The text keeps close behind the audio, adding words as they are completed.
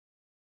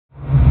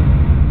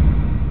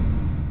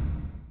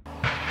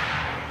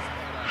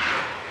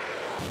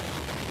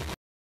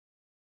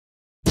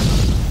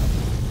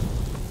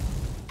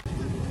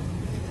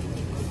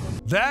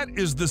That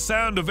is the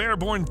sound of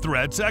airborne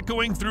threats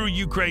echoing through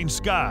Ukraine's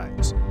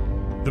skies.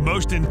 The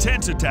most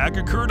intense attack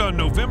occurred on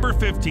November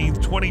 15,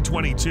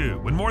 2022,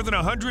 when more than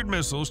 100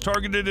 missiles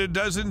targeted a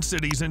dozen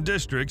cities and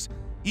districts,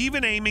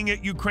 even aiming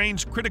at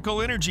Ukraine's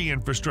critical energy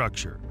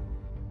infrastructure.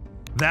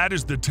 That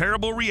is the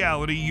terrible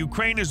reality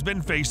Ukraine has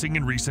been facing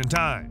in recent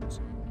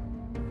times.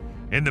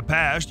 In the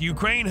past,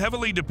 Ukraine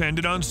heavily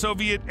depended on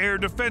Soviet air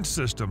defense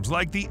systems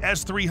like the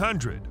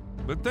S-300,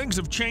 but things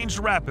have changed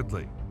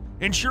rapidly.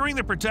 Ensuring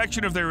the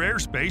protection of their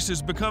airspace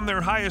has become their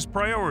highest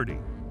priority.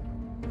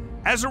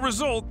 As a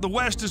result, the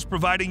West is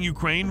providing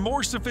Ukraine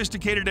more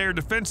sophisticated air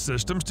defense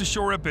systems to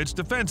shore up its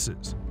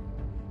defenses.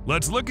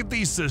 Let's look at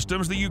these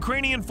systems the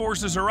Ukrainian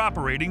forces are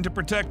operating to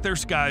protect their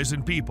skies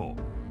and people.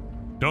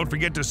 Don't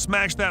forget to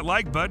smash that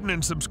like button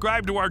and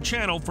subscribe to our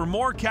channel for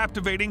more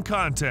captivating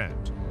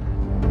content.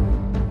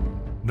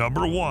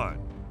 Number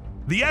 1.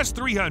 The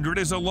S-300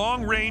 is a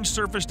long-range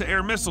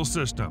surface-to-air missile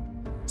system.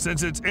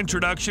 Since its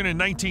introduction in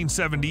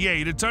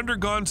 1978, it's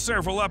undergone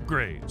several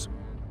upgrades.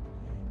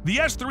 The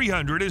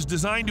S-300 is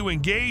designed to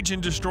engage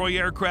and destroy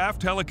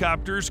aircraft,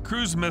 helicopters,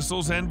 cruise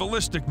missiles, and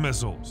ballistic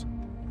missiles.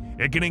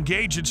 It can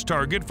engage its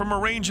target from a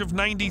range of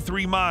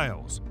 93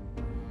 miles.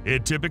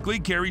 It typically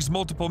carries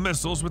multiple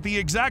missiles, with the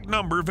exact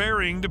number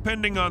varying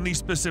depending on the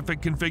specific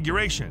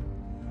configuration,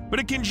 but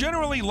it can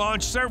generally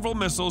launch several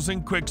missiles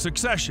in quick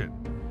succession.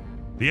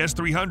 The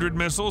S-300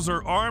 missiles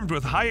are armed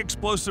with high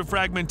explosive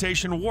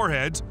fragmentation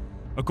warheads.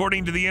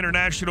 According to the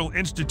International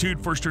Institute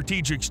for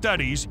Strategic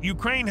Studies,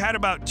 Ukraine had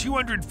about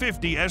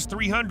 250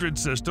 S-300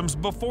 systems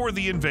before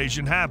the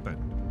invasion happened.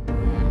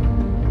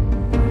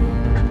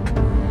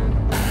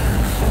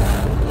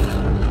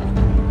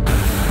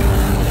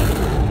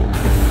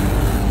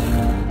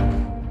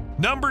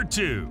 Number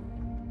 2.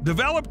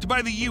 Developed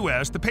by the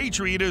U.S., the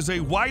Patriot is a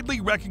widely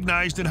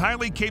recognized and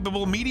highly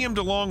capable medium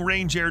to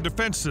long-range air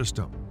defense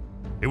system.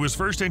 It was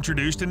first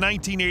introduced in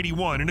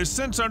 1981 and has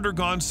since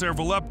undergone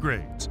several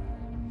upgrades.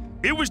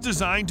 It was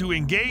designed to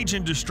engage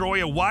and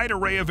destroy a wide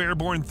array of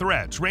airborne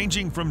threats,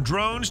 ranging from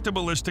drones to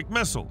ballistic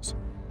missiles.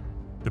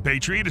 The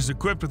Patriot is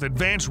equipped with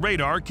advanced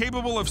radar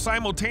capable of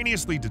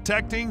simultaneously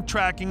detecting,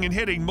 tracking, and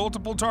hitting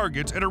multiple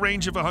targets at a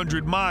range of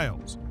 100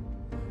 miles.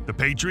 The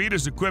Patriot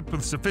is equipped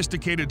with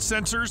sophisticated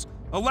sensors,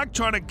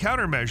 electronic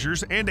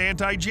countermeasures, and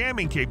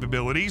anti-jamming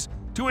capabilities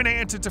to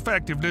enhance its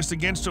effectiveness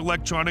against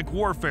electronic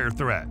warfare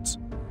threats.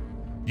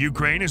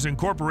 Ukraine has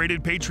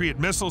incorporated Patriot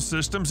missile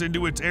systems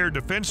into its air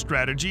defense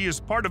strategy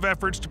as part of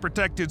efforts to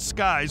protect its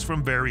skies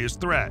from various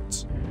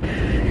threats.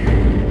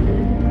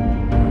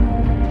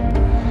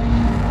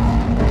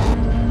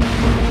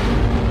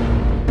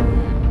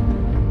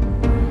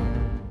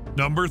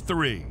 Number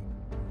 3.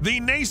 The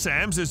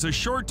Nasams is a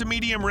short to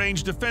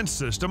medium-range defense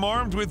system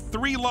armed with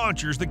 3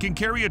 launchers that can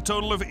carry a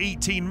total of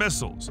 18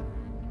 missiles.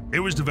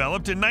 It was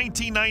developed in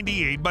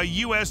 1998 by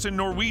U.S. and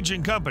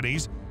Norwegian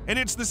companies, and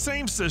it's the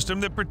same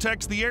system that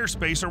protects the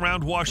airspace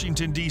around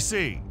Washington,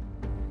 D.C.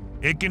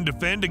 It can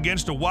defend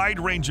against a wide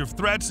range of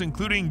threats,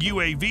 including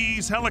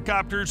UAVs,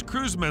 helicopters,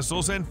 cruise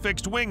missiles, and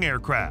fixed-wing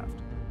aircraft.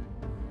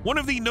 One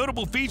of the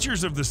notable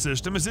features of the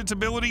system is its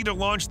ability to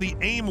launch the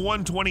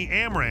AIM-120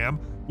 Amraam,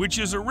 which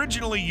is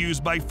originally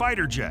used by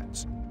fighter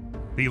jets.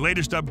 The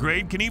latest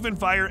upgrade can even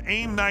fire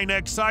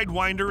AIM-9X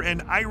Sidewinder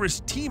and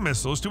Iris-T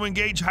missiles to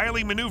engage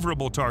highly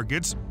maneuverable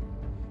targets.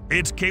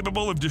 It's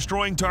capable of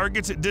destroying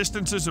targets at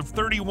distances of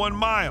 31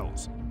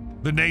 miles.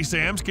 The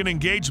Nasams can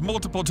engage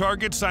multiple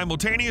targets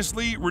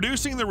simultaneously,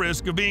 reducing the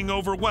risk of being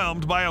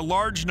overwhelmed by a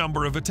large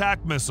number of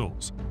attack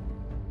missiles.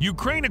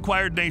 Ukraine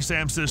acquired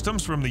Nasam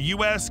systems from the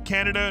US,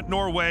 Canada,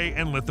 Norway,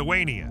 and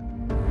Lithuania.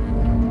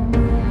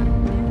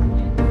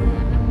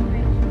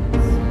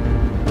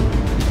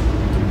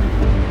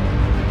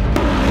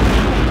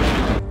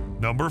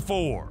 Number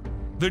 4.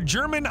 The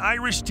German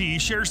Iris-T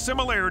shares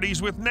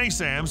similarities with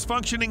Nasams,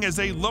 functioning as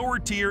a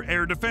lower-tier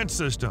air defense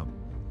system.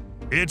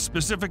 It's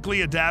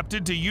specifically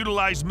adapted to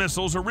utilize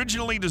missiles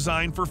originally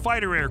designed for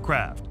fighter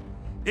aircraft.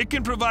 It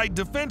can provide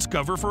defense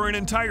cover for an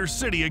entire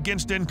city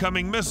against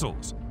incoming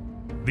missiles.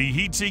 The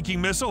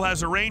heat-seeking missile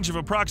has a range of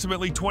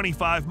approximately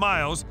 25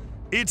 miles.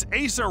 Its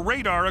ASA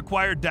radar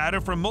acquired data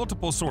from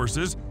multiple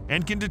sources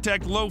and can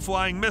detect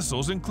low-flying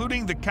missiles,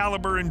 including the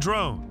Caliber and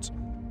drones.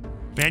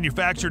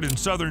 Manufactured in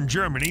southern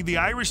Germany, the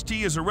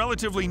Iris-T is a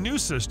relatively new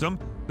system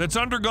that's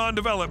undergone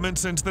development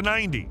since the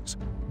 90s.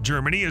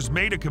 Germany has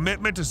made a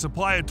commitment to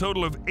supply a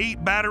total of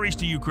 8 batteries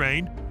to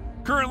Ukraine.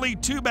 Currently,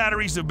 2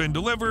 batteries have been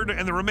delivered,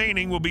 and the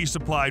remaining will be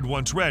supplied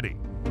once ready.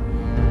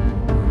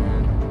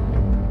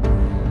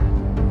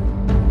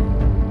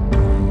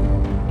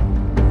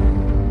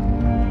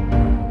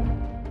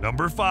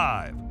 Number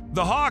 5.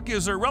 The Hawk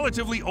is a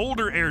relatively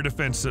older air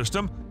defense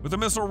system with a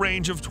missile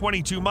range of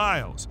 22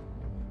 miles.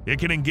 It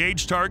can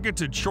engage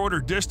targets at shorter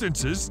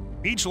distances.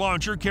 Each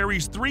launcher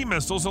carries 3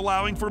 missiles,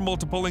 allowing for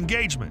multiple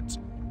engagements.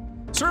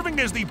 Serving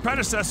as the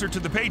predecessor to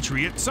the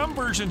Patriot, some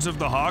versions of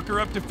the Hawk are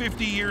up to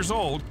 50 years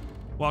old.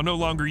 While no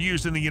longer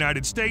used in the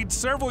United States,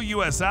 several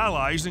U.S.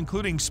 allies,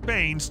 including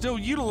Spain, still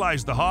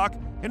utilize the Hawk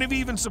and have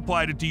even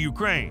supplied it to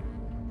Ukraine.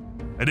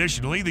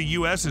 Additionally, the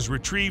U.S. has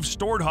retrieved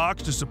stored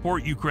Hawks to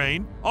support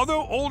Ukraine.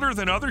 Although older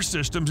than other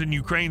systems in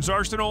Ukraine's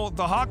arsenal,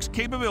 the Hawk's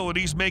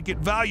capabilities make it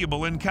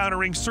valuable in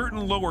countering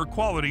certain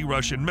lower-quality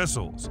Russian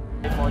missiles.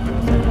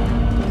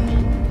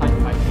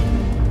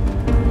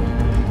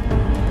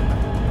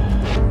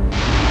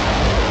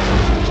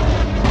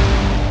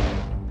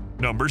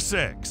 Number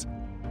 6.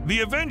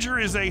 The Avenger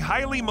is a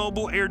highly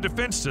mobile air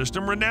defense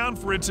system renowned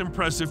for its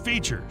impressive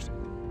features.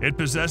 It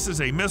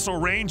possesses a missile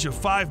range of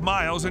 5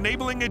 miles,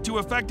 enabling it to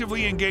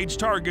effectively engage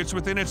targets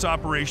within its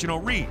operational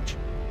reach.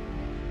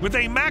 With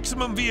a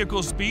maximum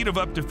vehicle speed of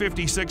up to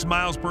 56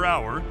 miles per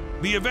hour,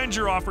 the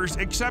Avenger offers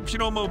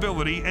exceptional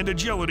mobility and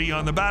agility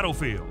on the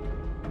battlefield.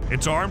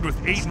 It's armed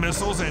with 8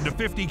 missiles and a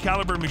 50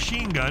 caliber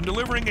machine gun,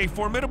 delivering a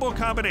formidable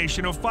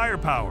combination of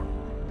firepower.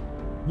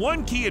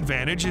 One key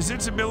advantage is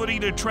its ability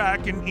to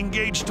track and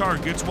engage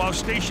targets while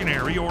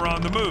stationary or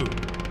on the move.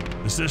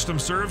 The system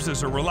serves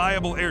as a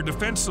reliable air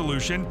defense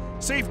solution,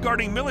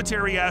 safeguarding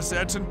military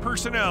assets and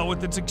personnel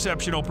with its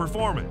exceptional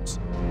performance.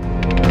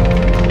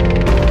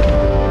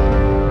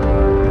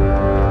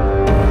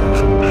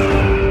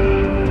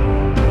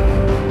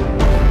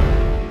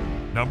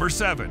 Number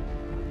 7.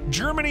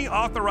 Germany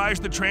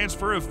authorized the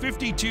transfer of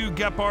 52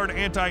 Gepard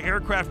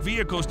anti-aircraft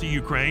vehicles to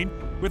Ukraine,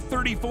 with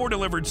 34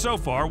 delivered so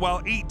far,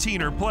 while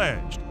 18 are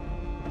pledged.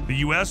 The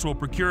U.S. will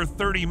procure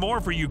 30 more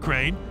for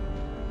Ukraine.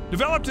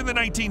 Developed in the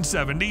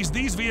 1970s,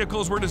 these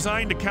vehicles were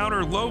designed to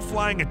counter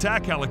low-flying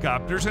attack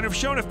helicopters and have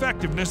shown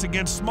effectiveness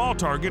against small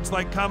targets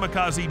like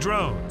kamikaze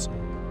drones.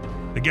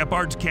 The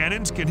Gepard's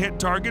cannons can hit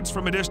targets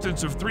from a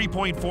distance of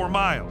 3.4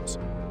 miles.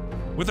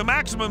 With a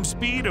maximum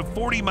speed of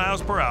 40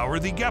 miles per hour,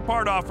 the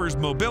Gepard offers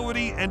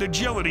mobility and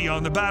agility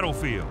on the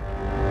battlefield.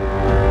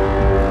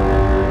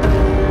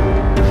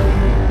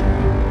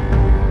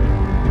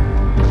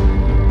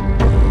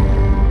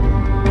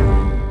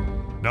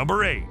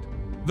 Number 8.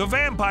 The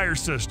Vampire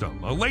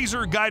system, a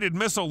laser-guided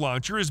missile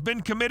launcher, has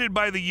been committed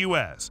by the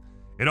U.S.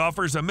 It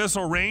offers a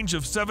missile range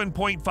of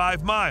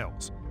 7.5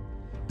 miles.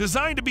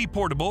 Designed to be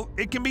portable,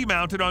 it can be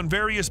mounted on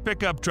various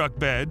pickup truck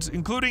beds,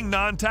 including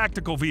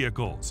non-tactical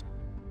vehicles.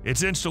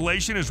 Its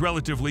installation is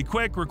relatively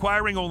quick,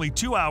 requiring only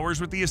 2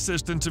 hours with the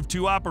assistance of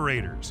 2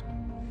 operators.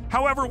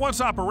 However, once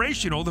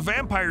operational, the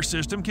Vampire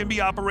system can be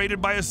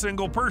operated by a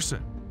single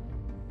person.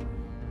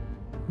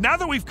 Now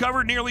that we've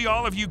covered nearly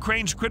all of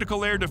Ukraine's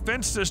critical air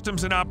defense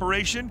systems in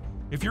operation,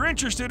 if you're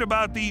interested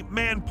about the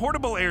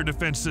man-portable air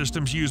defense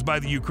systems used by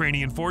the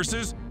Ukrainian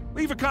forces,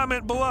 leave a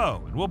comment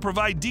below and we'll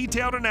provide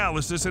detailed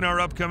analysis in our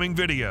upcoming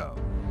video.